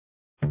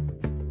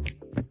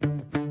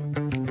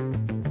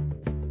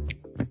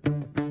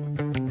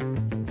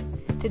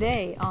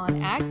Today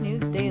on Ag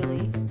News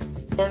Daily.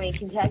 I mean,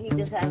 Kentucky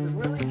just has a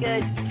really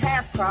good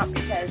calf crop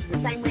because the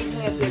same reason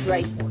we have good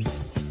racehorses.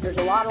 There's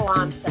a lot of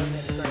limestone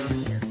in the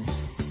ground here.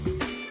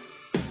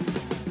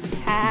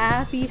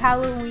 Happy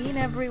Halloween,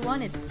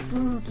 everyone. It's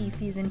spooky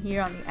season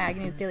here on the Ag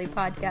News Daily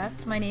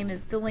podcast. My name is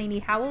Delaney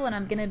Howell, and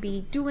I'm going to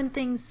be doing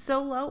things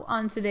solo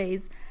on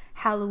today's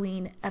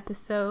Halloween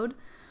episode.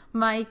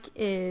 Mike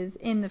is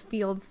in the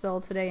field still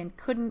today and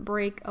couldn't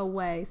break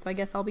away, so I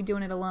guess I'll be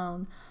doing it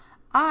alone.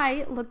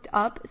 I looked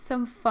up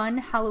some fun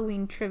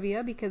Halloween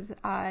trivia because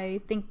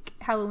I think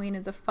Halloween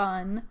is a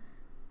fun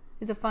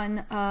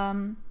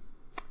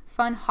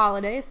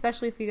holiday,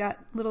 especially if you got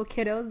little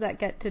kiddos that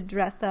get to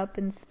dress up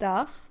and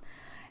stuff.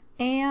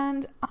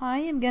 And I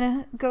am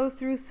gonna go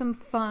through some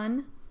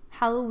fun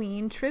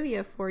Halloween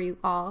trivia for you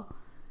all.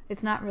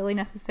 It's not really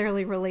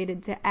necessarily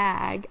related to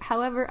ag.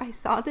 However, I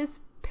saw this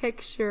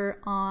picture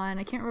on,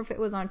 I can't remember if it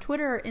was on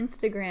Twitter or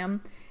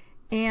Instagram,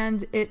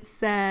 and it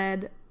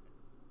said,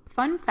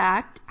 fun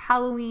fact,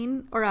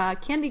 Halloween or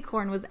candy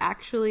corn was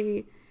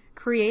actually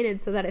created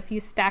so that if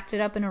you stacked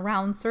it up in a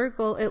round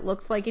circle, it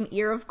looks like an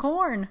ear of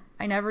corn.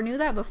 I never knew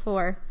that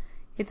before.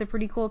 It's a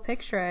pretty cool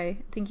picture. I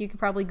think you could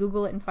probably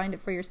Google it and find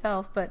it for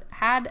yourself, but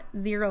had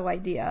zero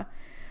idea.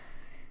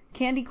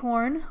 Candy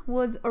corn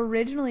was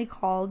originally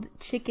called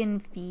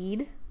chicken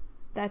feed.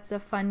 That's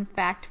a fun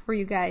fact for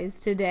you guys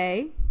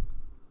today.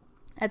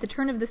 At the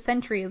turn of the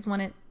century is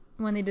when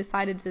they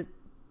decided to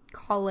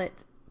call it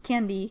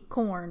candy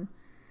corn.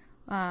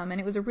 And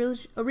it was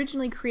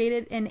originally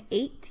created in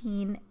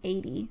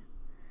 1880.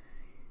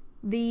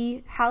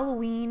 The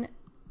Halloween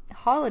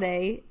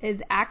holiday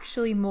is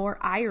actually more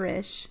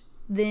Irish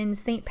than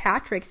St.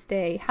 Patrick's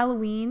Day.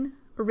 Halloween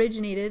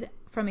originated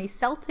from a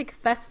Celtic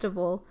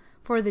festival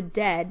for the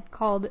dead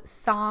called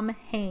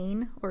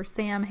Samhain, or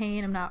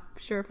Samhain. I'm not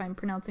sure if I'm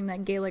pronouncing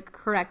that Gaelic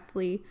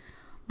correctly.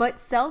 But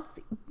Celts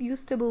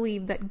used to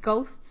believe that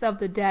ghosts of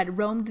the dead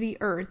roamed the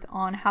earth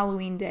on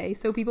Halloween Day,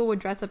 so people would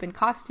dress up in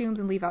costumes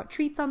and leave out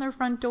treats on their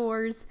front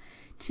doors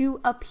to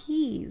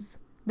appease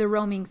the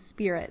roaming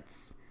spirits.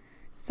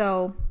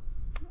 So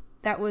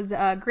that was,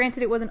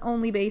 granted it wasn't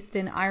only based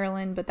in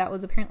Ireland, but that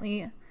was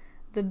apparently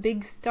the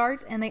big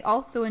start, and they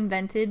also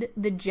invented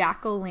the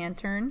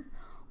jack-o'-lantern,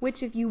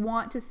 which if you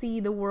want to see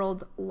the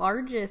world's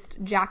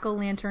largest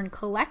jack-o'-lantern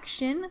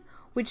collection,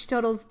 which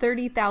totals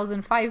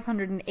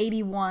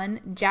 30,581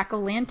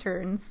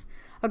 jack-o'-lanterns.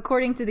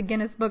 According to the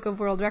Guinness Book of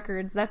World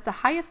Records, that's the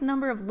highest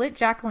number of lit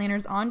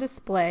jack-o'-lanterns on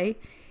display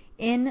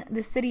in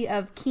the city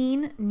of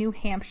Keene, New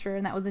Hampshire,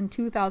 and that was in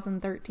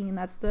 2013.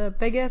 That's the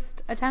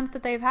biggest attempt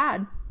that they've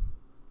had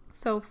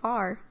so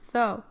far.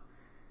 So,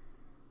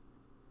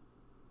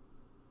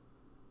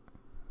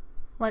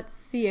 let's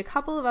see a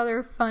couple of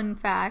other fun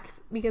facts,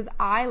 because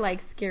I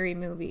like scary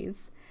movies.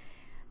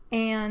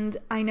 And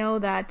I know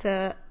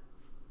that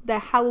the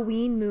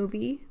Halloween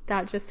movie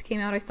that just came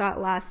out, I saw it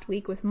last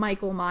week with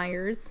Michael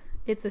Myers.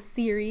 It's a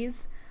series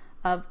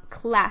of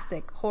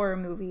classic horror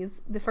movies,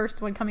 the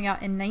first one coming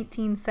out in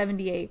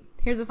 1978.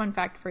 Here's a fun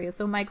fact for you.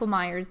 So Michael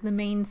Myers, the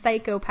main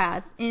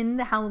psychopath in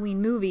the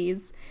Halloween movies,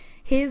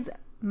 his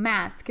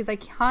mask, his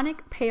iconic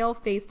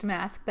pale-faced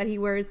mask that he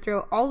wears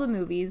throughout all the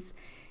movies,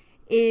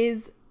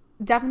 is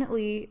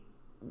definitely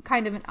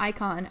kind of an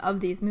icon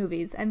of these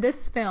movies. And this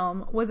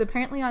film was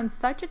apparently on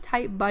such a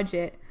tight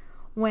budget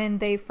when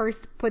they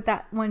first put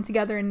that one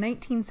together in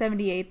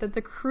 1978 that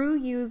the crew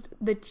used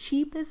the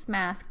cheapest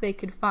mask they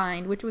could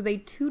find, which was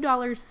a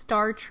 $2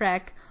 Star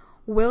Trek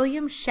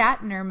William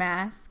Shatner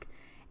mask,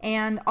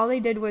 and all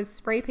they did was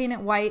spray paint it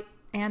white,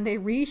 and they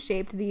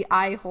reshaped the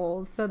eye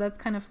holes. So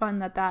that's kind of fun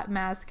that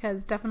mask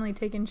has definitely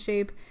taken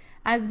shape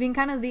as being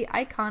kind of the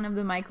icon of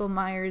the Michael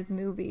Myers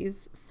movies.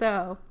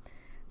 So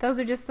those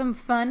are just some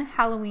fun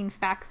Halloween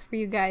facts for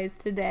you guys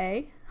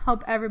today.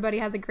 Hope everybody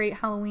has a great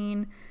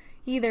Halloween,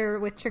 either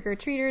with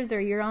trick-or-treaters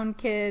or your own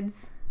kids.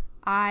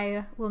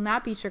 I will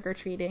not be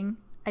trick-or-treating.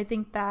 I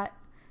think that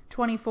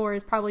 24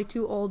 is probably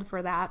too old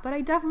for that, but I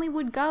definitely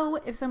would go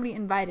if somebody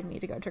invited me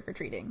to go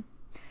trick-or-treating.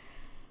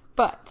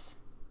 But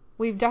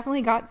we've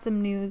definitely got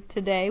some news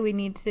today we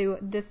need to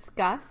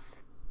discuss.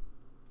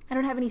 I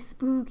don't have any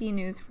spooky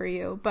news for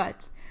you, but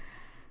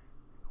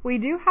we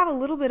do have a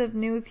little bit of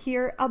news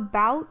here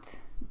about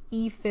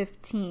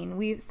E15.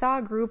 We saw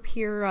a group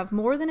here of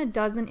more than a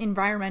dozen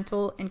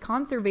environmental and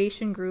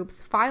conservation groups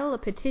file a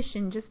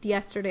petition just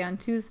yesterday on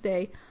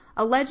Tuesday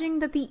alleging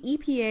that the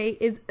EPA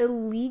is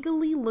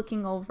illegally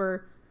looking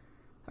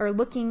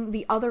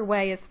the other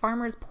way as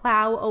farmers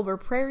plow over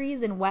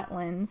prairies and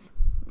wetlands.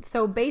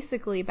 So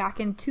basically, back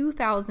in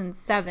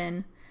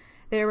 2007,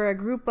 there were a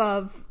group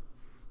of,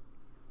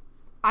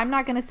 I'm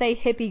not going to say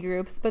hippie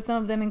groups, but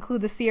some of them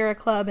include the Sierra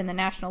Club and the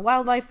National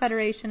Wildlife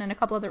Federation and a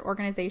couple other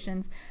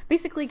organizations,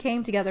 basically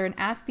came together and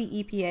asked the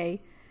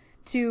EPA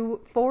to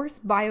force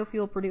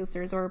biofuel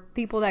producers, or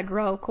people that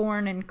grow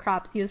corn and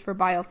crops used for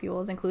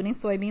biofuels, including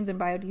soybeans and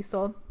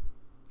biodiesel,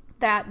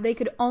 that they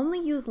could only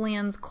use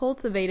lands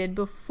cultivated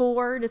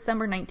before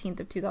December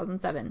 19th of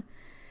 2007.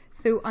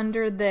 So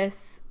under this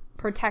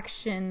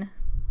protection,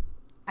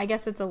 I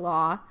guess it's a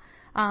law,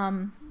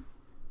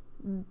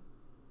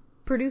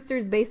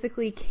 producers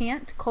basically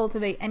can't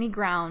cultivate any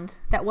ground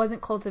that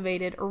wasn't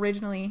cultivated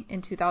originally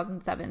in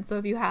 2007. So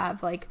if you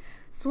have like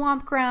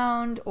swamp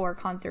ground or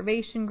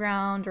conservation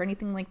ground or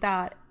anything like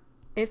that,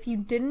 if you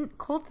didn't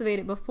cultivate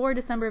it before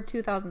December of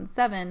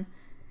 2007,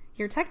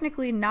 you're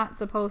technically not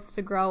supposed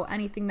to grow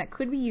anything that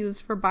could be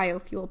used for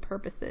biofuel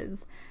purposes.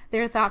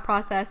 Their thought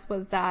process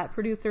was that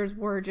producers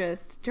were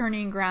just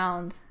turning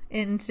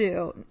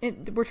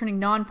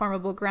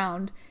non-farmable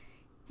ground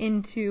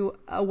into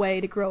a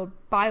way to grow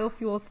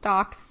biofuel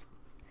stocks.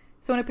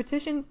 So in a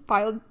petition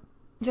filed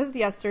just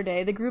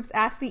yesterday, the groups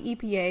asked the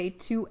EPA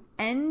to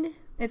end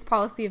its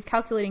policy of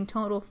calculating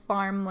total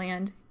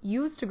farmland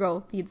used to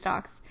grow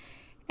feedstocks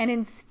and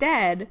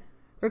instead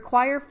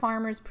require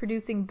farmers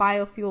producing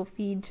biofuel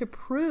feed to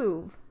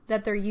prove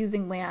that they're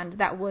using land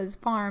that was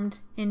farmed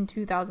in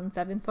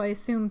 2007. So I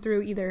assume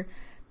through either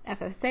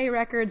FSA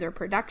records or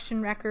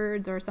production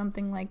records or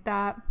something like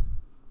that.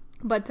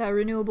 But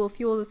Renewable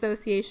Fuels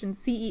Association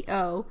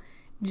CEO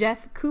Jeff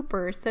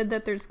Cooper said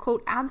that there's,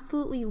 quote,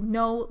 absolutely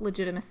no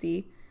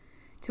legitimacy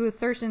to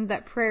assertions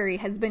that prairie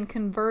has been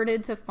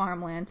converted to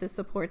farmland to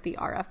support the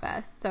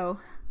RFS. So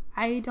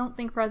I don't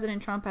think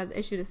President Trump has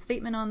issued a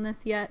statement on this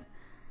yet.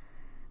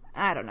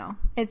 I don't know.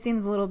 It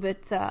seems a little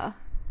bit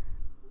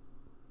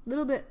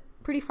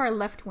pretty far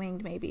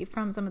left-winged maybe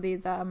from some of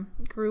these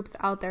groups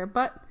out there.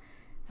 But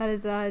that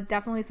is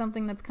definitely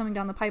something that's coming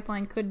down the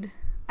pipeline.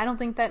 I don't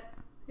think that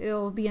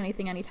it'll be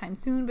anything anytime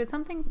soon, but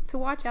something to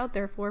watch out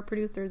there for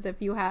producers if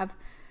you have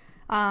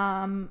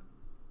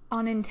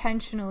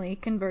unintentionally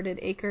converted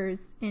acres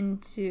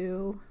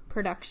into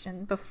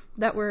production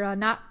that were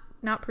not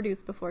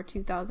produced before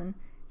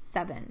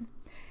 2007.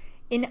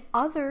 In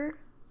other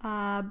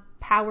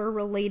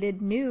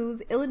power-related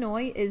news,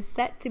 Illinois is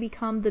set to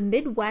become the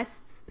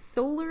Midwest's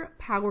solar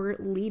power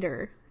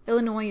leader.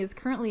 Illinois is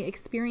currently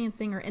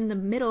experiencing or in the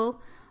middle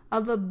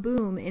of a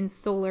boom in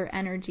solar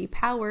energy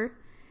power,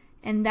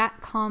 and that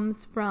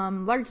comes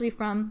largely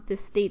from the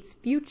state's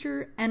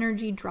Future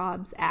Energy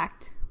Jobs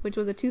Act, which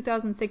was a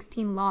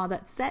 2016 law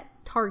that set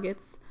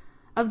targets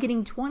of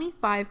getting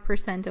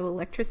 25% of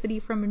electricity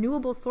from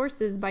renewable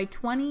sources by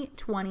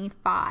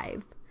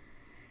 2025.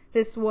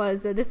 This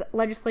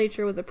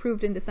legislature was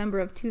approved in December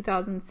of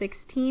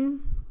 2016,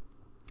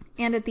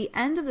 and at the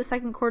end of the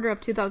second quarter of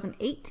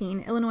 2018,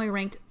 Illinois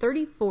ranked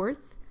 34th,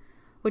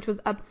 which was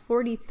up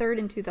 43rd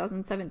in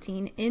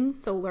 2017 in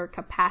solar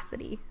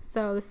capacity.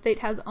 So the state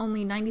has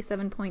only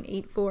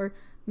 97.84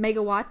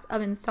 megawatts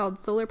of installed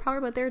solar power,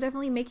 but they're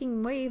definitely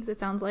making waves, it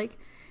sounds like,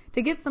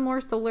 to get some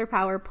more solar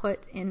power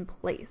put in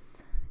place.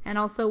 And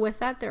also with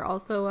that, they're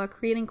also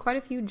creating quite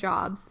a few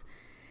jobs.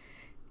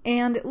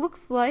 And it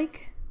looks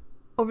like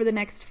over the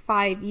next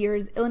 5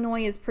 years,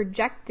 Illinois is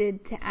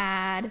projected to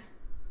add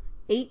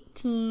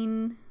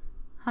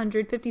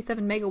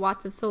 1,857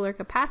 megawatts of solar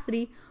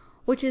capacity,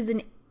 which is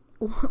a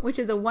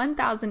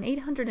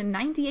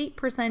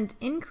 1,898%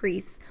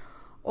 increase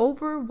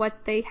over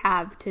what they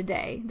have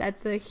today.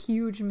 That's a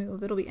huge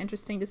move. It'll be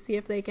interesting to see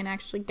if they can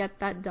actually get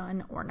that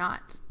done or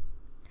not.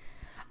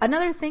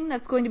 Another thing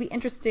that's going to be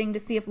interesting to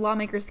see if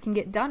lawmakers can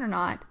get done or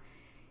not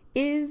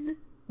is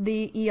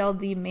the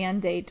ELD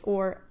mandate,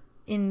 or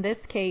in this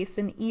case,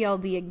 an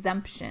ELD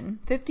exemption.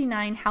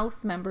 59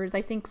 House members,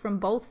 I think from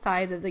both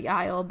sides of the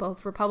aisle,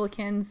 both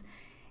Republicans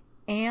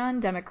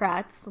and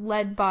Democrats,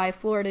 led by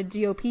Florida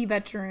GOP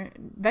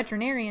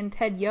veterinarian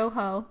Ted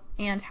Yoho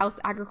and House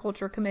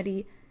Agriculture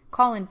Committee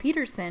Colin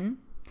Peterson,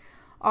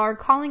 are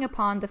calling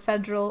upon the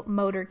Federal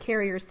Motor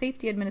Carrier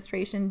Safety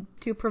Administration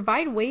to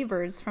provide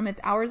waivers from its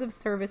hours of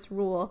service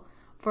rule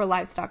for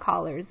livestock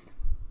haulers.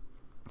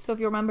 So if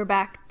you remember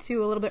back to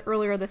a little bit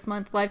earlier this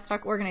month,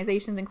 livestock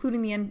organizations,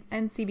 including the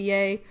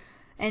NCBA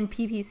and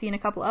PPC and a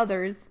couple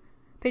others,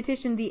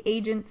 petitioned the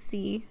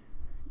agency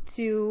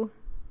to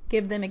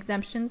give them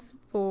exemptions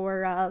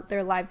for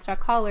their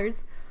livestock haulers,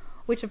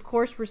 which of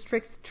course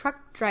restricts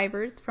truck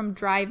drivers from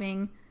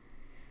driving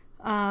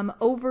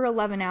over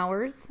 11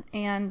 hours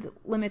and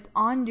limits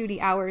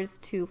on-duty hours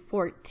to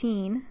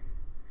 14.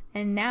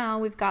 And now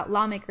we've got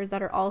lawmakers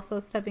that are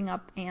also stepping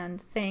up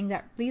and saying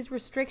that these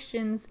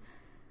restrictions,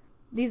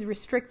 these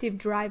restrictive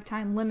drive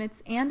time limits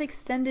and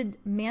extended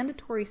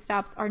mandatory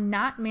stops are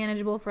not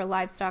manageable for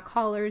livestock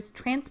haulers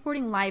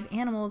transporting live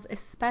animals,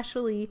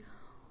 especially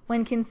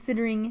when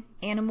considering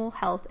animal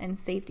health and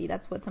safety.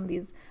 That's what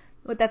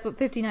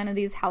 59 of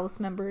these House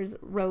members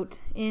wrote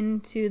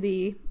into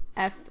the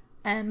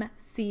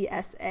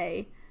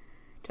FMCSA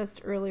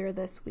just earlier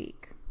this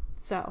week.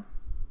 So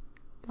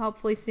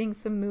hopefully seeing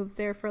some moves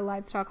there for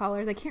livestock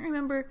haulers. I can't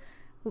remember,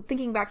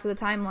 thinking back to the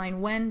timeline,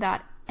 when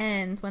that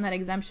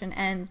exemption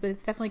ends, but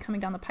it's definitely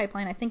coming down the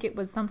pipeline. I think it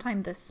was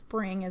sometime this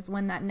spring is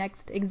when that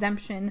next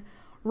exemption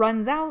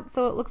runs out,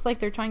 so it looks like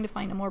they're trying to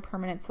find a more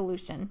permanent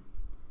solution.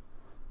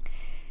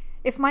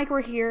 If Mike were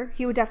here,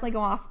 he would definitely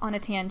go off on a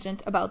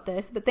tangent about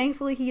this, but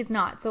thankfully he is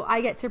not, so I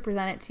get to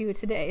present it to you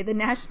today. The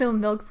National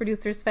Milk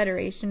Producers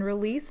Federation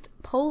released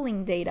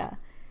polling data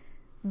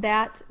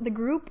that the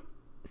group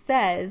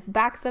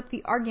backs up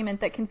the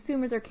argument that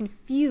consumers are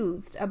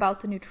confused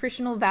about the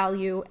nutritional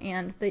value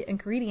and the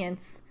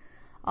ingredients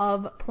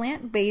of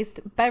plant-based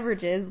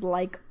beverages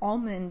like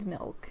almond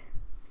milk.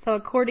 So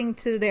according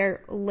to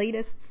their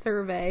latest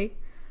survey,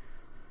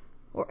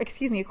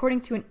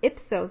 according to an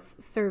Ipsos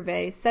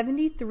survey,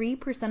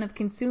 73% of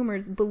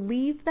consumers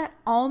believe that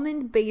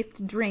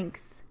almond-based drinks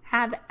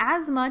have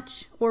as much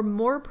or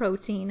more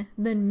protein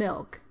than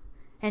milk.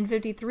 And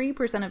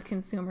 53% of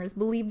consumers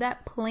believe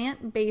that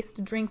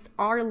plant-based drinks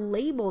are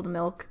labeled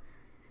milk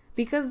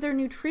because their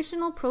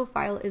nutritional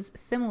profile is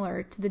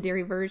similar to the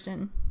dairy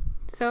version.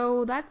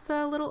 So that's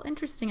a little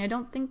interesting. I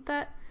don't think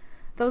that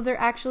those are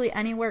actually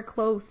anywhere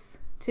close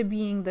to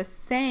being the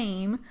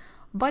same,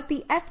 but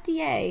the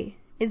FDA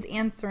is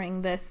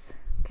answering this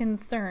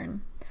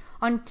concern.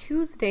 On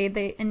Tuesday,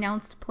 the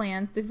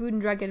Food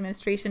and Drug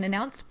Administration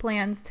announced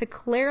plans to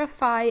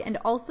clarify and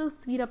also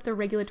speed up the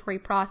regulatory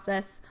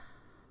process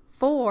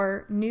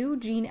for new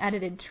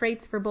gene-edited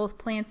traits for both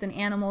plants and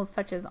animals,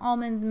 such as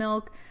almond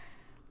milk,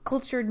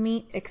 cultured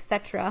meat,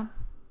 etc.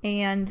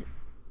 And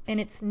in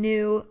its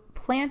new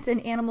Plant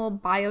and Animal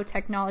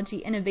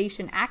Biotechnology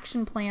Innovation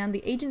Action Plan,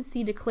 the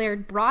agency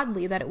declared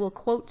broadly that it will,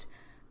 quote,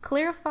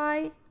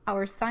 clarify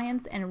our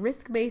science and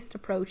risk-based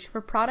approach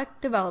for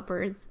product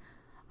developers,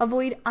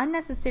 avoid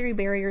unnecessary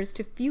barriers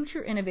to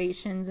future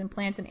innovations in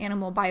plant and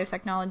animal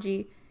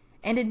biotechnology,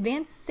 and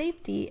advance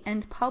safety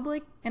and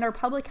our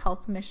public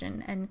health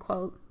mission, end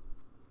quote.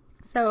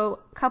 So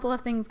a couple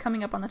of things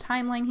coming up on the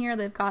timeline here.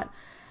 They've got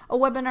a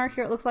webinar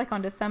here, it looks like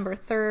on December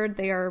 3rd.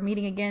 They are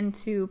meeting again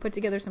to put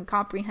together some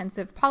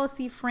comprehensive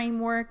policy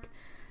framework,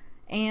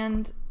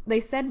 and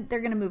they said they're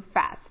going to move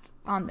fast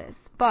on this.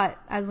 But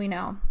as we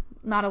know,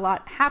 not a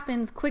lot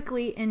happens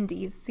quickly in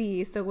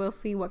DC, so we'll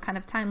see what kind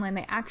of timeline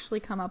they actually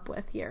come up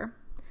with here.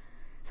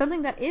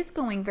 Something that is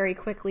going very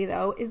quickly,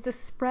 though, is the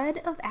spread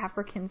of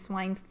African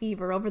swine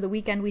fever. Over the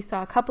weekend, we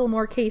saw a couple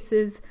more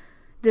cases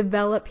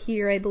develop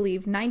here. I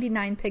believe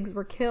 99 pigs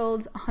were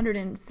killed,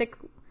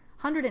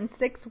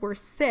 106 were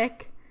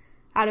sick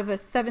out of a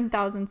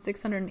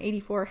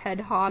 7,684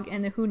 head hog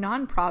in the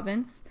Hunan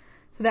province.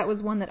 So that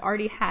was one that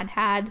already had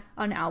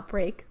an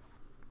outbreak.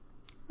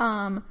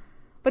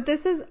 But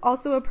this is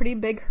also a pretty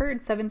big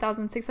herd.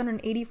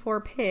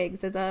 7,684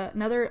 pigs is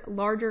another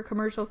larger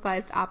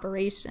commercial-sized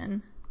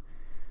operation.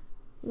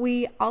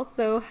 We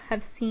also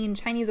have seen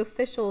Chinese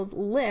officials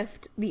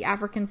lift the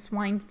African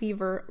swine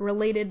fever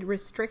related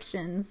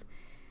restrictions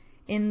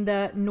in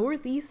the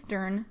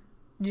northeastern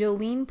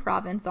Jilin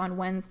province on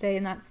Wednesday,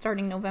 and that's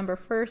starting November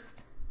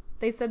 1st.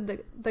 They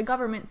said the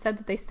government said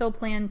that they still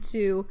plan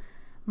to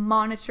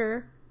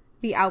monitor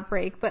the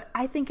outbreak, but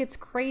I think it's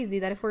crazy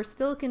that if we're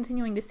still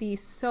continuing to see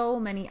so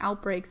many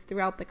outbreaks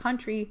throughout the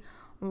country,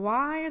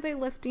 why are they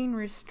lifting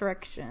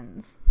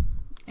restrictions?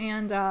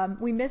 And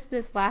we missed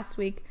this last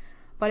week,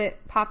 but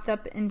it popped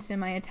up into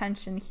my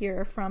attention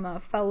here from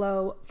a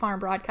fellow farm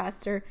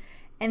broadcaster,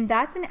 and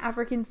that's an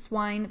African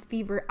swine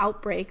fever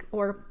outbreak,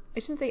 or I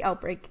shouldn't say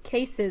outbreak,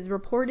 cases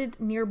reported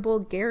near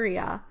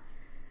Bulgaria.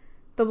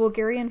 The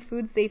Bulgarian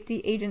Food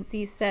Safety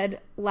Agency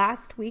said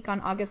last week on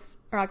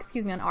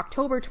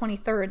October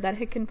 23rd that it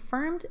had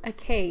confirmed a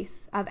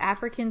case of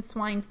African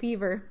swine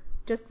fever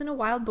just in a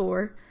wild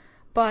boar,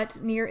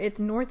 but near its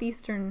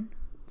northeastern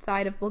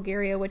side of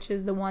Bulgaria, which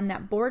is the one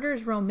that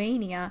borders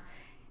Romania.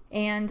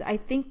 And I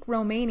think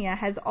Romania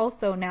has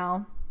also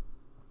now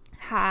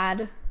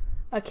had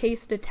a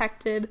case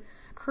detected.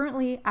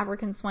 Currently,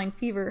 African swine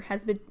fever has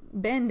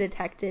been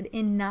detected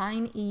in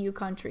 9 EU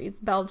countries: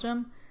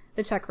 Belgium,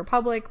 the Czech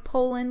Republic,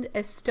 Poland,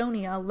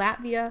 Estonia,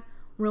 Latvia,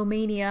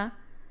 Romania,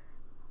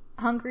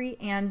 Hungary,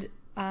 and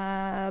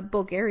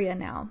Bulgaria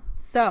now.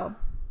 So,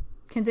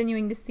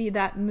 continuing to see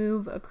that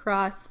move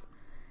across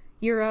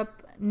Europe.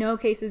 No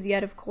cases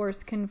yet, of course,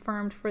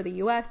 confirmed for the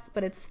U.S.,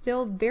 but it's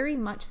still very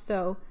much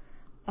so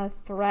a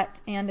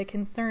threat and a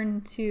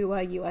concern to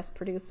U.S.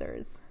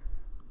 producers.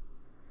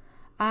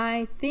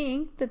 I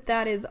think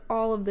that is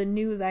all of the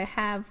news I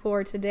have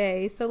for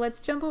today. So let's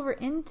jump over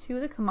into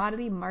the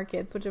commodity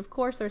markets, which of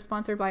course are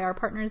sponsored by our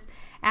partners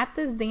at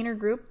the Zaner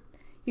Group.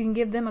 You can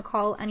give them a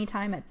call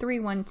anytime at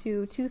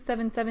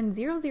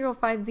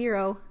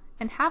 312-277-0050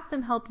 and have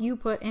them help you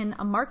put in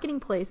a marketing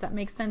place that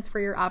makes sense for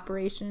your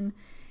operation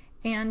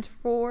and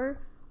for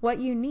what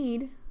you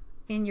need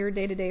in your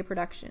day-to-day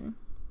production.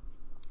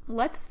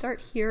 Let's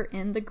start here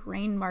in the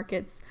grain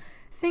markets.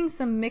 Seeing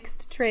some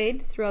mixed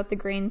trade throughout the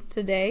grains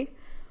today.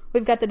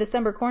 We've got the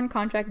December corn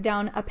contract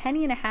down 1.5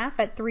 pennies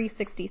at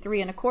 3.63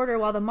 1/4,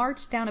 while the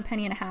March down 1.5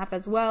 pennies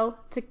as well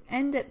to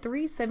end at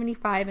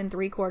 3.75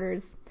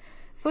 3/4.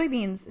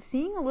 Soybeans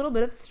seeing a little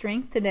bit of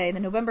strength today. The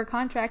November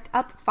contract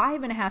up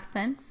 5.5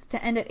 cents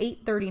to end at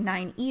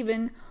 8.39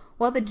 even,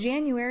 while the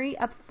January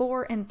up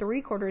 4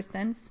 3/4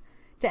 cents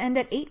to end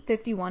at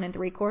 8.51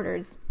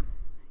 3/4.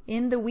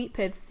 In the wheat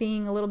pits,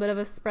 seeing a little bit of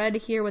a spread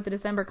here with the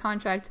December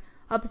contract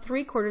up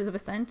 3/4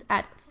 cent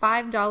at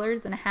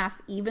 $5.50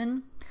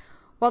 even,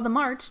 while the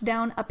March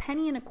down 1.5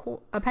 pennies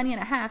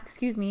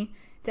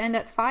to end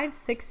at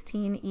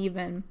 5.16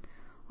 even.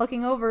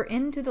 Looking over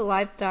into the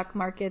livestock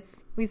markets,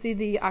 we see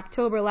the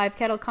October live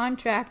cattle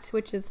contract,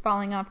 which is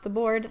falling off the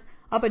board,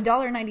 up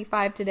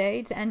 $1.95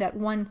 today to end at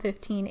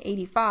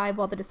 $115.85,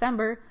 while the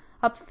December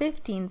up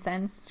 15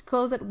 cents to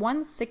close at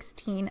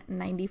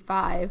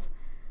 $116.95.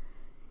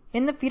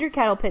 In the feeder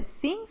cattle pits,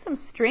 seeing some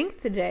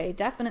strength today,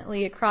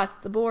 definitely across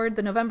the board.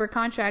 The November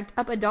contract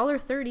up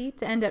 $1.30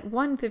 to end at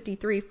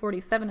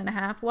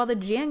 $153.47.5, while the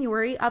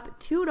January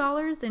up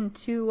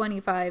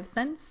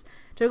 $2.25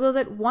 to close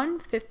at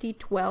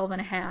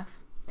 $150.12.5.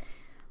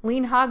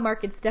 Lean hog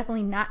markets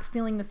definitely not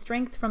feeling the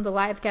strength from the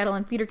live cattle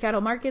and feeder cattle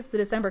markets. The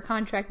December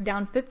contract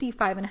down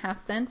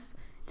 55.5 cents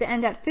to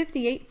end at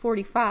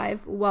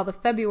 58.45, while the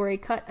February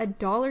cut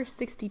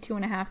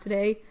 $1.62.5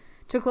 today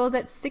to close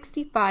at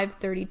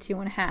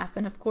 65.32.5.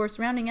 And of course,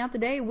 rounding out the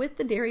day with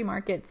the dairy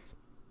markets.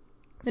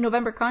 The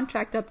November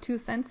contract up 2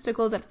 cents to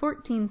close at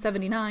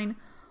 14.79,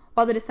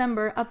 while the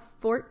December up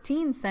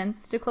 14 cents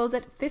to close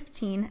at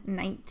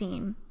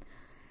 15.19.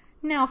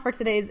 Now for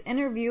today's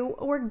interview,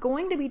 we're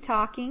going to be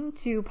talking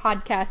to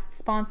podcast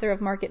sponsor of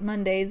Market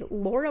Mondays,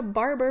 Laura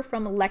Barber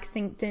from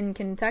Lexington,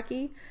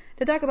 Kentucky,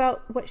 to talk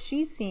about what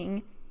she's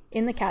seeing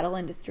in the cattle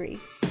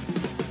industry.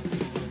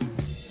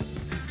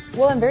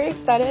 Well, I'm very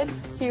excited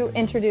to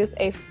introduce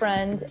a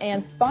friend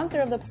and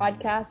sponsor of the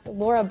podcast,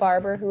 Laura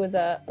Barber, who is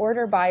an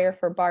order buyer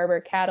for Barber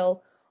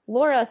Cattle.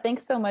 Laura,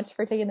 thanks so much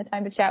for taking the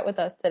time to chat with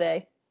us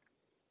today.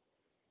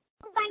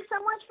 Well, thanks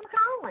so much for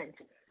calling.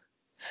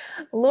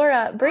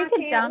 Laura, break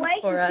it down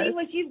for us. I can't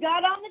wait to see what you've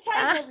got on the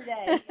table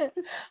today.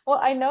 Well,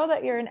 I know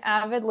that you're an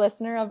avid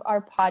listener of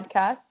our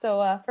podcast,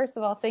 so first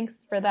of all, thanks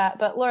for that.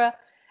 But Laura,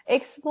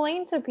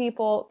 explain to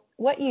people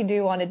what you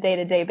do on a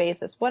day-to-day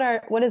basis. What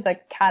is a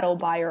cattle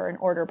buyer or an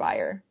order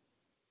buyer?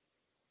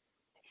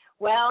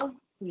 Well,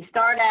 you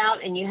start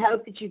out and you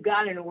hope that you've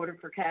got an order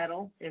for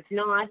cattle. If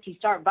not, you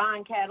start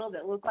buying cattle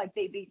that look like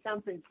they'd be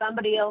something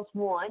somebody else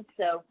wants.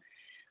 So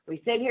we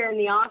sit here in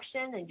the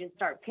auction and just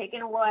start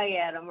picking away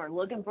at them or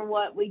looking for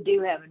what we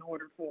do have an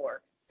order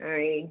for.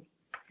 I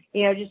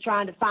mean, just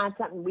trying to find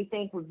something we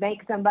think would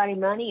make somebody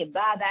money and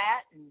buy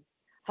that and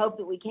hope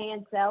that we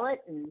can sell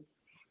it. And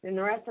then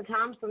the rest of the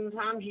time,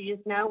 sometimes you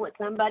just know what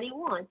somebody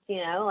wants,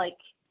 like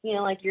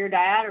your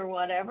dad or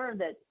whatever,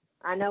 that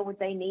I know what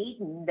they need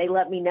and they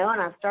let me know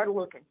and I start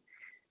looking.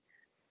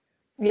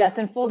 Yes,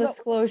 and full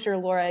disclosure,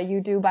 Laura,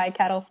 you do buy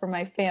cattle for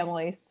my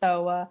family,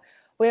 so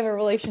we have a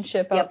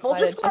relationship. Yeah, full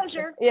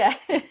disclosure. Yeah.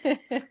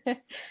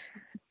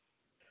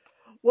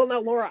 Well,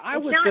 now, Laura, I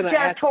was going to ask. It's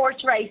not just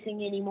horse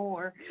racing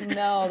anymore.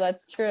 No,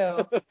 that's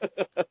true.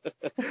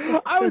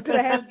 I was going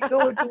to have you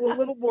go into a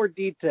little more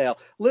detail.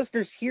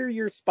 Listeners, hear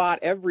your spot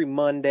every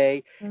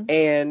Monday,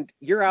 and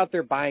you're out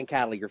there buying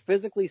cattle. You're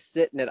physically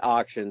sitting at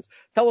auctions.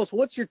 Tell us,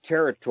 what's your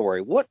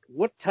territory? What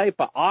type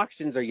of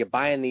auctions are you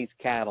buying these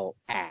cattle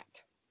at?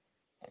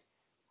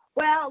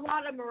 Well, a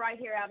lot of them are right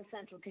here out of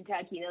central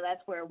Kentucky.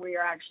 That's where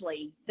we're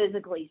actually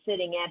physically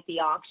sitting at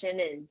the auction.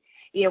 And,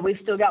 we've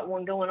still got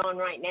one going on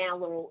right now, a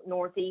little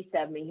northeast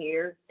of me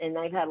here, and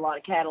they've had a lot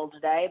of cattle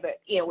today.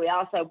 But, we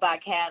also buy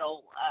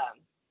cattle.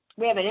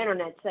 We have an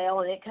internet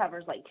sale, and it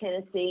covers like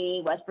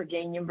Tennessee, West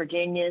Virginia,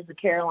 Virginia, the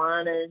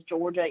Carolinas,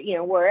 Georgia,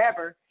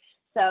 wherever.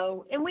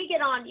 So, and we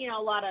get on,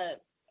 a lot of,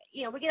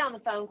 we get on the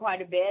phone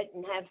quite a bit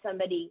and have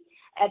somebody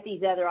at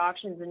these other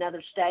auctions in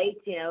other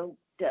states,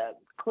 to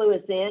clue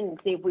us in and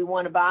see if we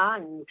want to buy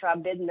and try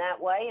bidding that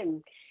way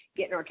and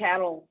getting our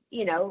cattle,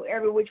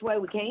 every which way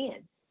we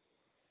can.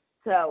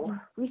 So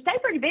we stay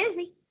pretty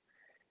busy.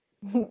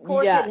 Of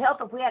course, yeah. It'd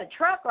help if we had a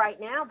truck right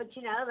now, but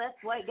that's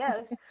the way it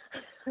goes.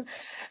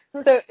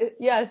 So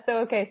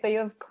you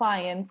have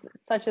clients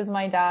such as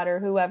my dad or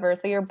whoever.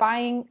 So you're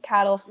buying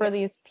cattle for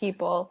these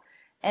people,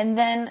 and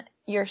then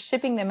you're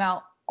shipping them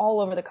out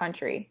all over the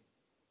country.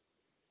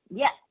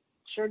 Yeah,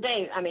 sure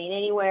do. I mean,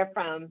 anywhere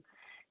from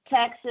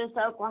Texas,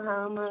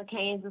 Oklahoma,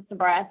 Kansas,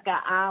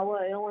 Nebraska,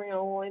 Iowa,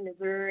 Illinois,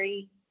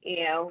 Missouri,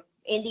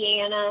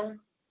 Indiana,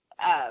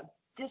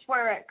 just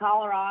where at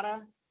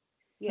Colorado,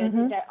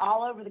 just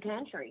all over the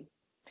country,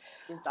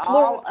 just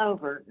all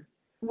over.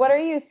 What are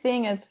you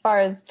seeing as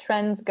far as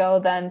trends go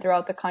then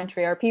throughout the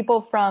country? Are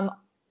people from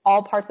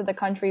all parts of the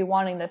country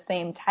wanting the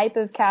same type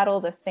of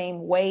cattle, the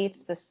same weights,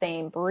 the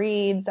same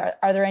breeds?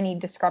 Are there any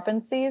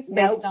discrepancies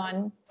based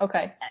on?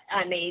 Okay.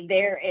 I mean,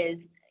 there is,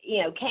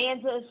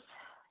 Kansas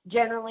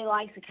generally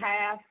likes a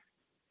calf.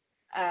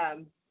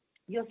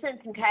 You'll send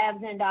some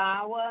calves into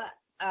Iowa.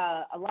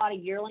 A lot of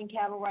yearling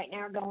cattle right now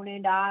are going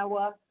into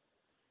Iowa.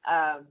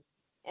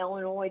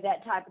 Illinois,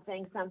 that type of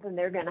thing, something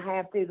they're going to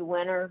have through the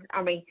winter.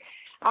 I mean,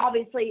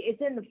 obviously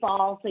it's in the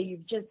fall, so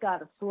you've just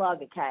got a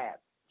slug of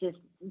calves.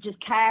 Just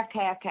calf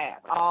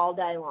all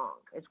day long.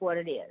 It's what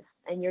it is.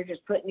 And you're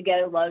just putting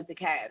together loads of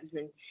calves.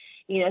 And,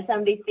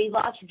 some of these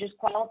feedlots are just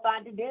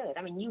qualified to do it.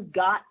 I mean, you've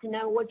got to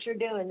know what you're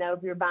doing, though,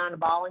 if you're buying a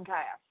balling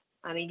calf.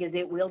 I mean, because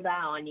it will die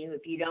on you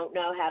if you don't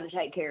know how to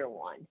take care of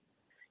one.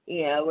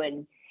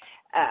 And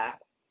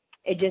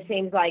it just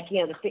seems like,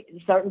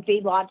 certain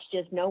feedlots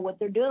just know what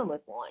they're doing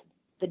with one.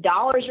 The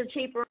dollars are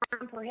cheaper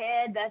per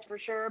head, that's for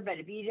sure. But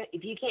if you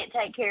can't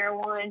take care of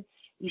one,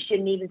 you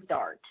shouldn't even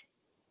start.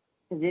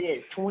 because it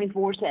is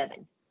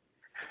 24/7.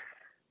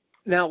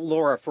 Now,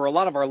 Laura, for a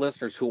lot of our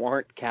listeners who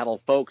aren't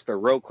cattle folks, they're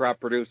row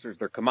crop producers,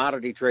 they're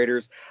commodity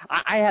traders.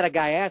 I had a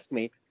guy ask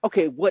me,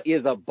 okay, what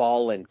is a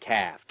ballin'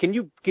 calf? Can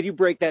you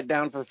break that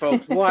down for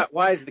folks?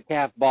 Why is the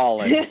calf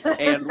ballin',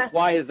 and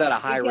why is that a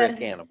high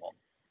risk animal?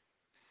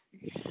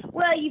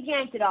 Well, you've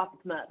yanked it off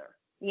its mother.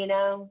 You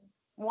know,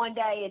 one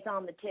day it's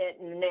on the tit,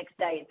 and the next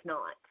day it's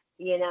not.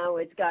 You know,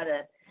 it's got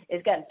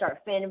to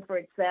start fending for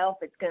itself.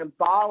 It's going to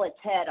bawl its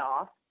head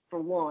off for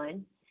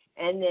one.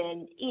 And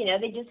then, you know,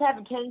 they just have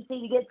a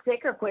tendency to get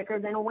sicker quicker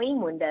than a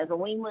wean one does. A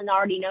wean one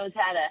already knows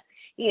how to,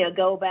 you know,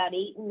 go about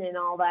eating and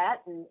all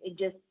that. And it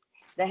just,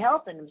 the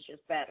health in them is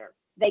just better.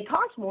 They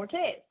cost more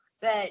too,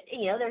 but,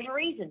 you know, there's a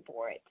reason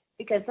for it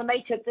because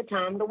somebody took the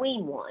time to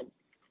wean one.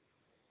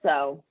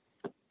 So,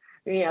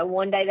 you know,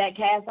 one day that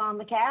calf's on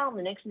the cow and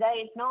the next day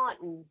it's not.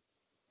 And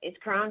it's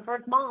crying for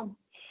its mom.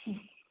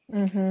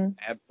 Mm-hmm.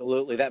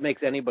 Absolutely. That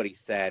makes anybody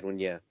sad when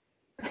you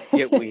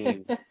get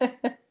weaned.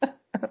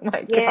 Oh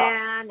my God.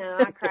 Yeah, I know.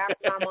 I cry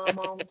for my mom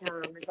all the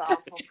time. It's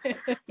awful.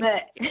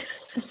 But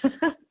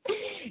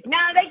no,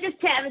 they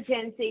just have a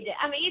tendency to.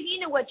 I mean, if you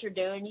know what you're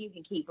doing, you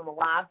can keep them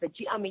alive. But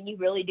you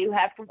really do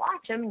have to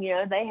watch them. You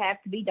know, they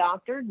have to be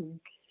doctored, and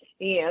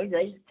you know,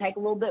 they just take a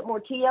little bit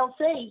more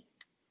TLC.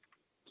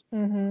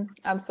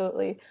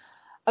 Absolutely.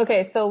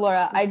 Okay, so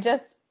Laura,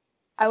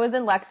 I was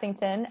in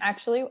Lexington.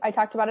 Actually, I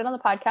talked about it on the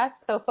podcast.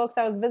 So, folks,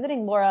 I was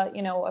visiting Laura,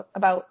 you know,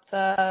 about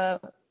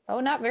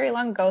not very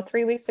long ago,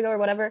 3 weeks ago or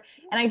whatever.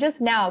 And I just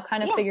now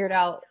kind of figured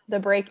out the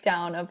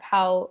breakdown of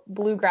how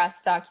bluegrass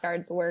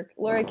stockyards work.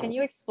 Laura, can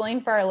you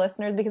explain for our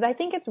listeners? Because I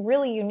think it's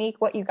really unique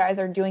what you guys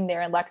are doing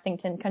there in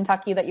Lexington,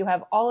 Kentucky, that you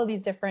have all of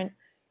these different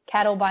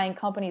cattle buying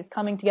companies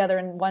coming together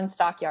in one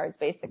stockyards,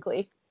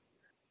 basically.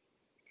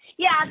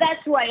 Yeah,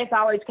 that's the way it's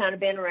always kind of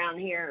been around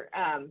here.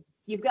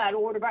 You've got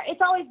order by.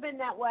 It's always been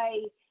that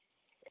way,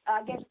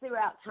 I guess,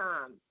 throughout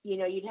time. You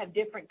know, you'd have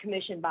different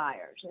commission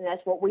buyers, and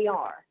that's what we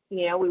are.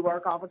 You know, we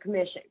work off a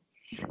commission.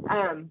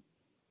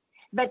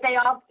 But they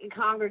all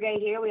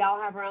congregate here. We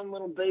all have our own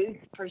little booth,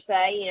 per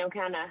se, you know,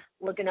 kind of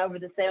looking over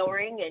the sale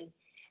ring,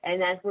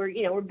 and that's where,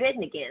 you know, we're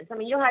bidding against. I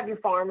mean, you'll have your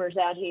farmers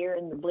out here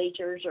in the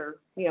bleachers or,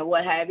 you know,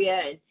 what have you,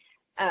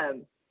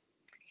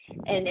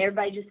 and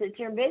everybody just sits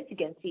here and bids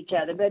against each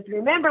other. But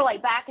remember,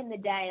 like back in the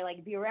day, like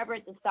if you were ever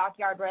at the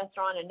Stockyard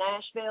Restaurant in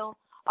Nashville,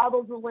 all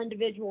those little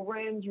individual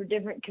rooms were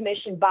different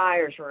commission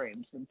buyers'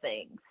 rooms and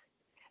things.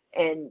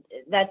 And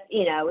that's,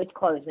 you know, it's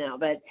closed now,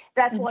 but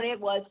that's what it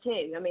was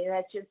too. I mean,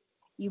 that's just,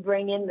 you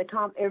bring in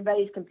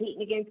everybody's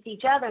competing against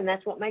each other, and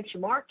that's what makes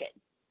your market.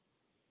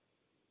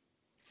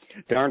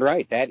 Darn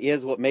right. That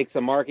is what makes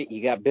a market.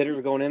 You got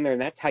bidders going in there,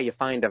 and that's how you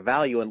find a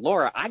value. And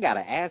Laura, I got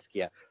to ask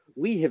you,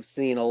 we have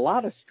seen a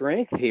lot of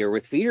strength here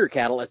with feeder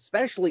cattle,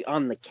 especially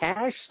on the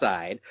cash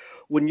side.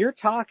 When you're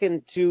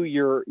talking to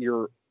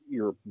your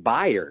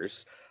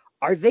buyers,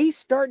 are they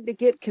starting to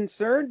get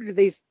concerned?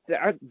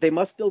 Or they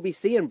must still be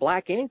seeing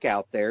black ink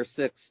out there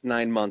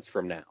 6-9 months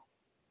from now?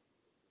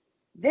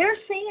 They're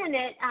seeing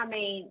it. I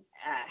mean,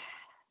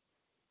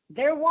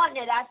 they're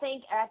wanting it. I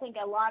think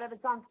a lot of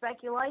it's on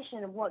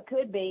speculation of what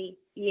could be,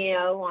 you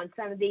know, on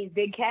some of these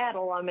big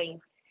cattle. I mean,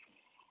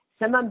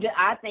 some of them,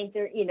 I think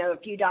they're, you know, a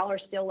few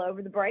dollars still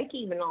over the break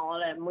even, all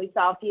of them. We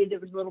saw a few that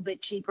was a little bit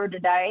cheaper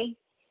today.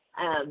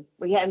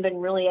 We haven't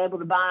been really able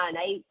to buy an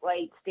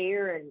 8-weight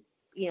steer and,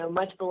 you know,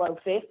 much below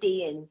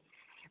 50, and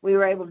we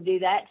were able to do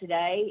that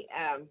today.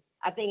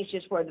 I think it's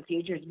just where the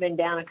future's been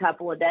down a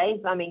couple of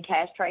days. I mean,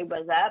 cash trade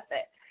was up,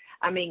 but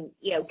I mean,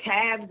 you know,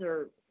 calves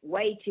are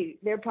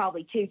they're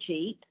probably too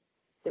cheap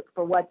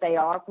for what they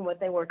are from what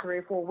they were 3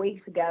 or 4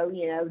 weeks ago.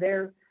 You know,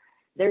 they're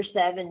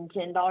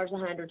 $7-10 a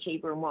hundred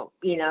cheaper than what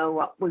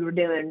we were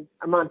doing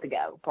a month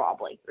ago,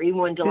 probably, or even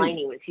when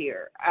Delaney was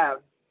here.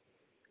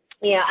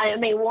 Yeah, I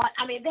mean,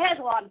 it has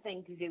a lot of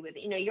things to do with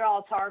it. You know, your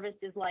all's harvest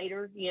is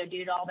later, you know,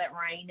 due to all that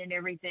rain and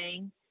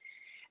everything.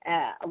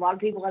 A lot of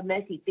people have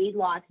messy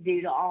feedlots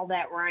due to all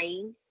that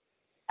rain.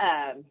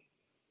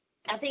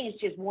 I think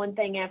it's just one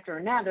thing after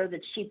another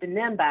that's keeping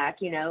them back,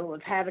 you know,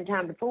 of having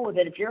time to fool.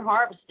 That if you're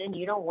harvesting,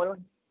 you don't want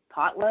a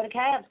potload of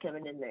calves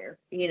coming in there,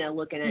 you know,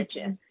 looking at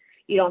you.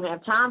 You don't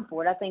have time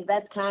for it. I think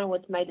that's kind of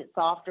what's made it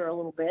softer a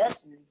little bit.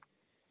 And,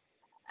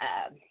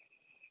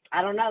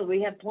 I don't know.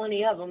 We have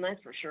plenty of them,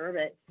 that's for sure.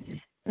 But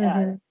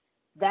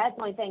that's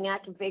the only thing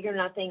I can figure.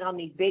 And I think on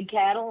these big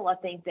cattle, I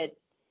think that,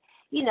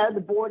 you know,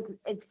 the board,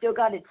 it's still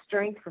got its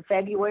strength for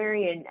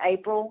February and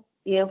April,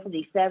 you know, for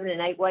these 7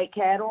 and 8 weight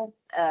cattle.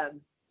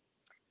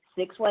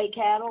 6-weight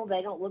cattle,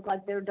 they don't look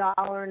like they're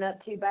dollaring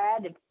up too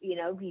bad. If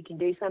you can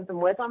do something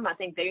with them, I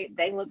think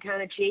they look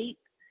kind of cheap.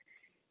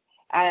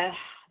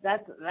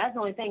 That's the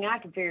only thing I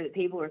can figure that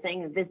people are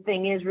thinking that this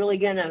thing is really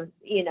going to,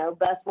 you know,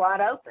 bust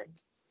wide open.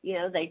 You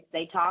know,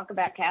 they talk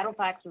about Cattle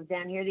Facts was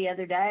down here the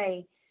other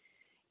day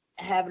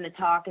having a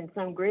talk in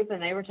some group,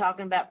 and they were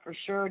talking about for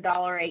sure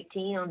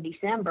 $1.18 on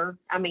December.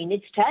 I mean,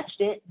 it's touched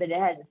it, but it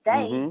hasn't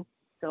stayed.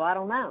 So I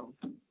don't know.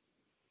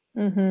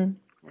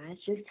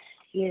 It's just,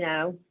 you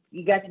know,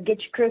 you got to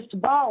get your crystal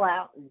ball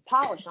out and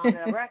polish on it,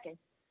 I reckon.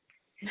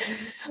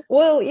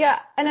 Well, yeah,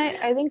 and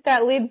I think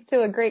that leads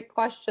to a great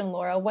question,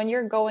 Laura. When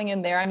you're going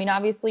in there, I mean,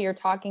 obviously you're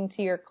talking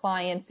to your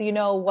clients, you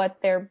know what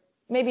their,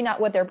 maybe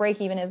not what their break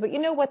even is, but you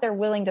know what they're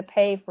willing to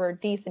pay for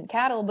decent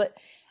cattle. But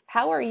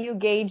how are you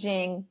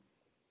gauging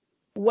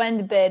when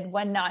to bid,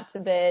 when not to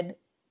bid?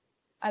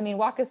 I mean,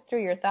 walk us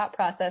through your thought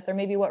process, or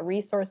maybe what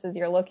resources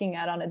you're looking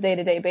at on a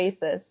day-to-day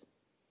basis.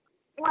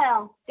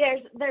 Well,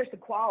 there's the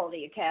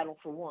quality of cattle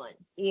for one.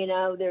 You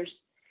know, there's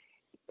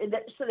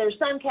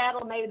some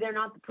cattle, maybe they're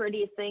not the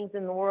prettiest things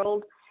in the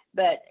world,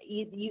 but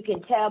you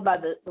can tell by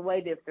the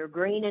way that if they're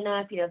green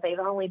enough, you know, if they've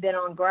only been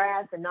on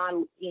grass and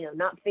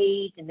not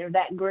feed, and they're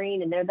that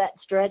green and they're that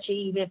stretchy,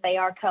 even if they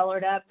are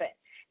colored up, but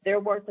they're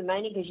worth the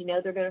money because you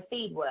know they're going to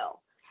feed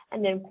well.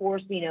 And then of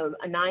course, you know,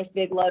 a nice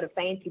big load of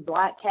fancy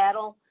black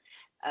cattle,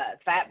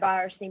 fat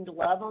buyers seem to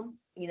love them.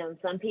 You know,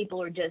 some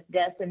people are just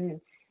destined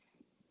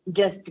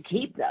just to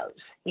keep those.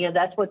 You know,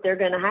 that's what they're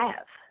going to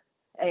have.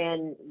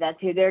 And that's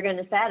who they're going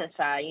to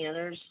satisfy. You know,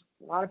 there's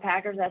a lot of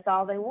packers, that's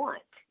all they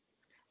want.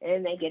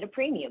 And they get a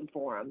premium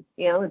for them,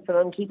 you know, and some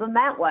of them keep them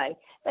that way.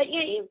 But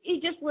you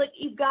just look,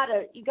 you've got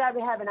to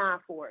have an eye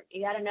for it.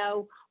 You got to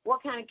know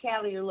what kind of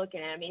cattle you're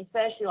looking at. I mean,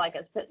 especially like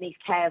us putting these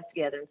calves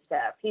together and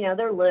stuff. You know,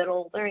 they're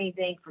little. They're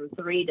anything from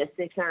 300 to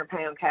 600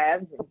 pound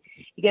calves. And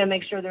you got to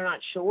make sure they're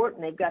not short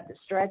and they've got the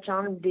stretch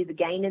on them to do the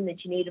gaining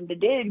that you need them to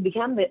do to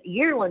become the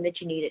yearling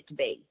that you need it to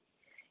be.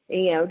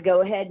 You know,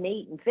 go ahead and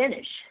eat and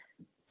finish.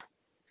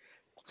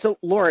 So,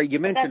 Laura, you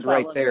mentioned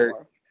right there,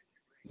 for.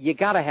 You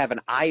got to have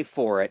an eye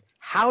for it.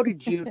 How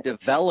did you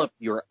develop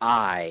your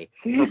eye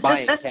for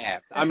buying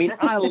calves? I mean,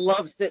 I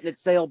love sitting at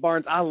sale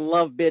barns. I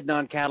love bidding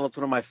on cattle. It's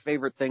one of my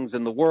favorite things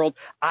in the world.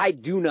 I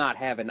do not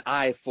have an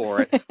eye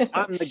for it.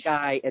 I'm the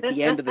guy at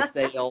the end of the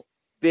sale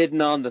bidding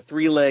on the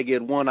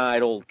three-legged,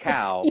 one-eyed old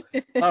cow.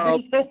 How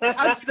did you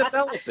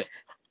develop it?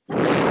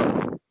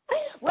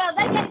 Well,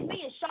 they gave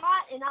me a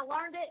shot, and I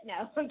learned it.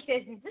 No, I'm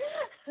kidding.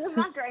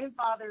 My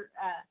grandfather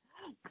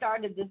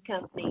started this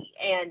company,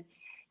 and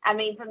I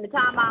mean, from the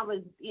time I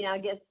was, you know,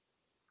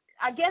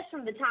 I guess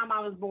from the time I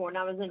was born,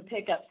 I was in a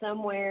pickup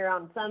somewhere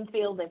on some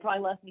field. They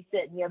probably left me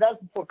sitting. You know, those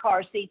before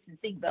car seats and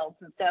seat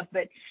belts and stuff.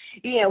 But,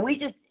 you know,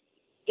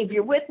 if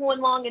you're with one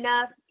long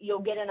enough, you'll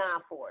get an eye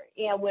for it.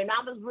 You know, when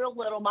I was real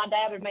little, my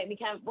dad would make me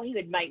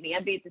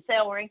I'd be at the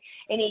sale ring,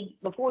 and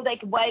before they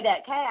could weigh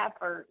that calf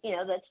or, you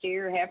know, that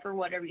steer or heifer,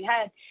 whatever you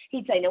had,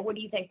 he'd say, "Now, what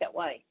do you think that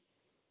weighs?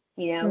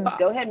 You know,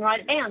 go ahead and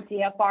write it down, see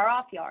how far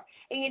off you are."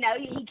 And, you know,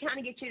 he kind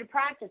of gets you to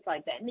practice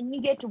like that. And then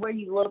you get to where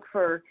you look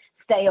for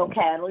stale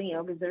cattle, you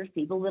know, because there's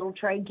people that'll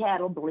trade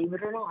cattle, believe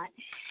it or not,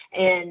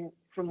 and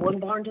from one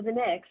barn to the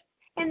next.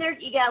 And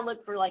you got to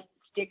look for, like,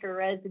 sticker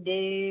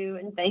residue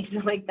and things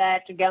like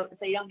that so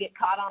you don't get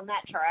caught on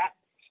that trap.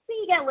 So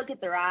you got to look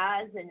at their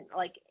eyes and,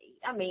 like,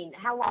 I mean,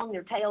 how long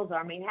their tails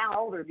are. I mean, how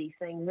old are these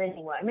things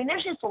anyway? I mean,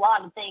 there's just a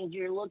lot of things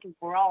you're looking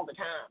for all the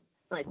time.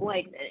 Like,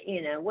 wait a minute,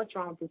 you know, what's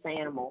wrong with this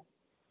animal?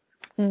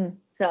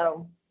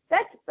 So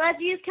that's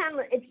just kind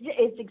of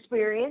it's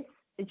experience.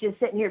 It's just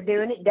sitting here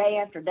doing it day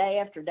after day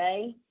after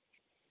day.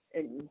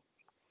 And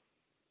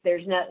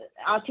there's no.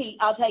 I'll take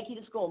you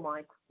to school,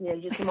 Mike. You know,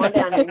 just come on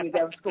down here and you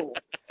go to school.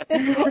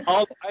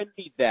 I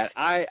need that.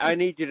 I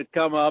need you to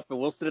come up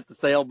and we'll sit at the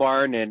sale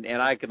barn and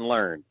I can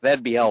learn.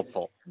 That'd be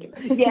helpful.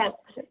 Yeah.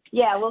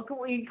 Well,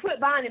 we quit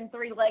buying them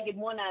three-legged,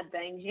 one-eyed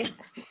things. Yeah.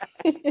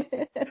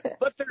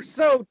 But they're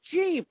so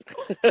cheap.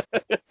 You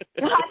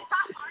know,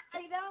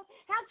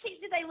 how cheap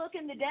do they look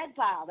in the dead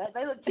pile?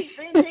 They look cheap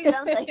then too,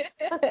 don't they?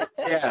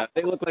 Yeah,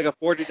 they look like a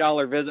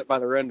 $40 visit by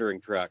the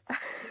rendering truck.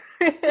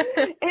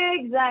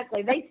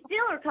 Exactly. They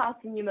still are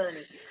costing you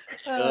money.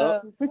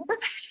 What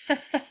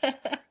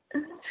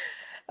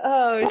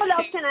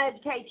else can I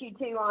educate you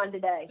two on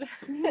today?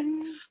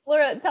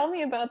 Laura, tell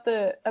me about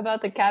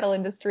the cattle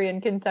industry in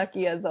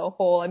Kentucky as a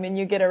whole. I mean,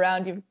 you get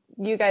around,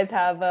 you guys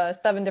have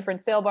 7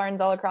 different sale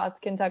barns all across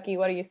Kentucky.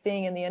 What are you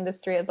seeing in the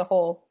industry as a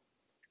whole?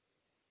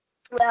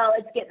 Well,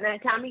 it's getting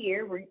that time of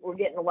year. We're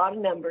getting a lot of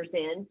numbers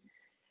in.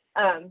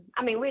 I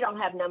mean, we don't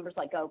have numbers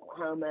like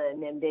Oklahoma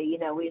and them do. You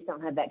know, we just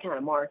don't have that kind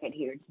of market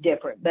here. It's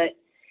different. But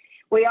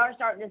we are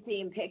starting to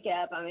see them pick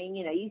up. I mean,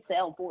 you know, you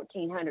sell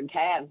 1,400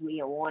 calves, you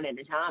know, one at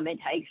a time. It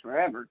takes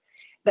forever.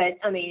 But,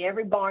 I mean,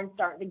 every barn's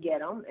starting to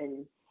get them.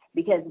 And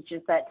because it's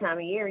just that time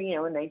of year, you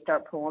know, when they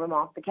start pulling them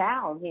off the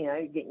cows, you know,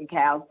 you're getting your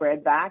cows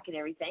bred back and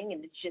everything.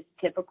 And it's just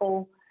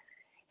typical.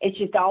 It's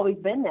just always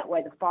been that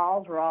way. The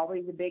falls were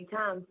always a big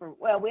time.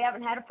 We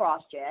haven't had a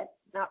frost yet.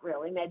 Not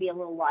really. Maybe a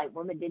little light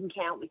one. It didn't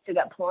count. We still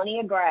got plenty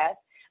of grass.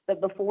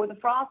 But before the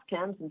frost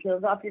comes and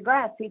kills off your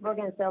grass, people are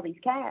going to sell these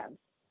calves.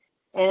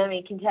 And, I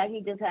mean,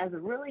 Kentucky just has a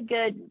really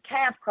good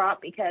calf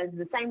crop because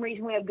the same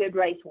reason we have good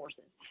race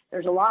horses.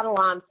 There's a lot of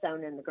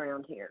limestone in the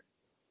ground here.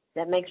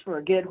 That makes for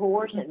a good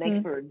horse. It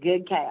makes for a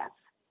good calf.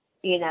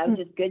 You know,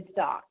 just good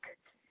stock.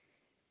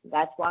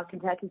 That's why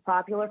Kentucky's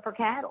popular for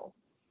cattle.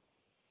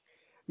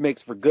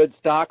 Makes for good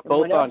stock,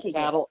 both on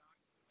cattle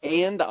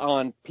and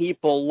on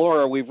people.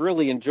 Laura, we've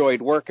really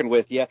enjoyed working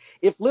with you.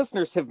 If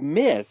listeners have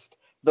missed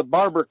the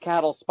Barber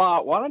Cattle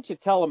Spot, why don't you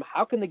tell them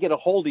how can they get a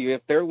hold of you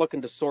if they're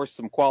looking to source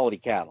some quality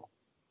cattle?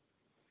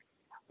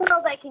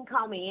 Well, they can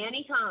call me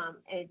anytime.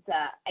 It's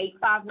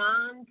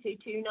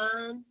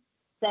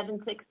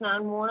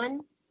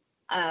 859-229-7691.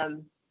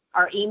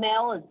 Our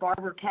email is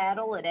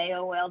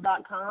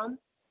barbercattle@aol.com.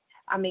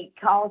 I mean,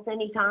 call us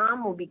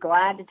anytime. We'll be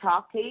glad to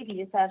talk to you if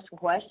you just have some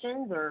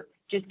questions or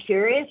just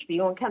curious if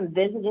you want to come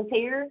visit us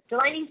here.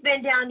 Delaney's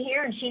been down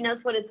here, and she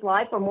knows what it's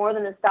like. We're more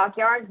than a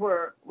stockyard.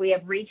 We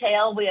have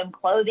retail, we have a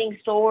clothing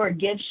store, a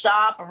gift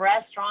shop, a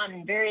restaurant,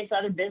 and various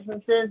other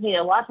businesses. You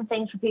know, lots of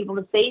things for people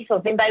to see. So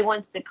if anybody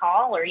wants to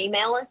call or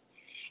email us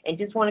and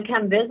just want to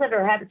come visit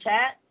or have a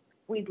chat,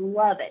 we'd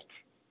love it.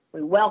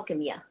 We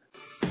welcome you.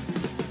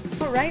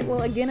 All right.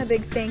 Well, again, a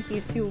big thank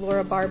you to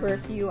Laura Barber.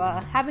 If you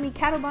have any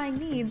cattle buying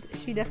needs,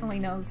 she definitely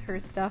knows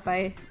her stuff.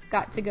 I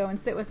got to go and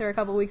sit with her a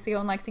couple weeks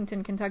ago in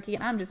Lexington, Kentucky,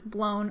 and I'm just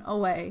blown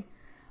away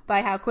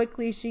by how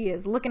quickly she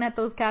is looking at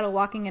those cattle,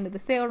 walking into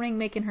the sale ring,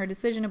 making her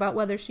decision about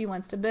whether she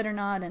wants to bid or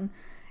not. And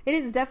it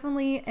is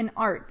definitely an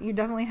art. You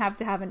definitely have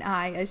to have an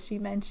eye, as she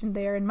mentioned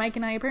there. And Mike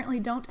and I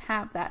apparently don't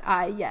have that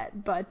eye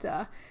yet, but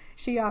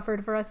she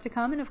offered for us to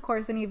come. And, of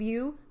course, any of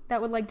you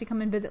that would like to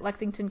come and visit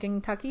Lexington,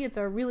 Kentucky, it's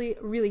a really,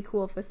 really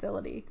cool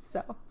facility.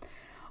 So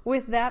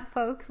with that,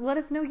 folks, let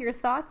us know your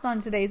thoughts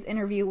on today's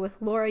interview with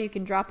Laura. You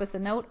can drop us a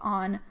note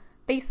on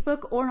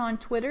Facebook or on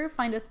Twitter.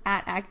 Find us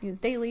at Ag News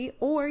Daily,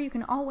 or you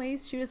can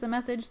always shoot us a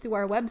message through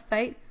our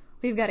website.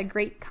 We've got a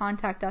great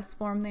Contact Us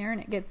form there, and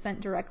it gets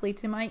sent directly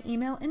to my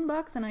email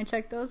inbox, and I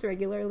check those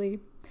regularly.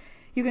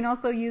 You can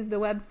also use the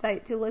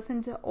website to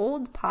listen to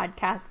old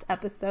podcast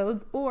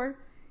episodes, or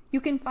you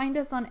can find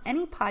us on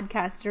any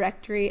podcast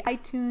directory,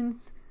 iTunes,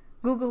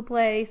 Google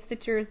Play,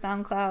 Stitcher,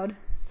 SoundCloud.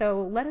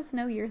 So let us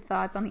know your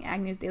thoughts on the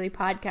Ag News Daily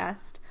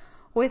podcast.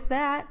 With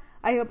that,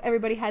 I hope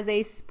everybody has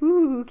a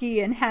spooky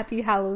and happy Halloween.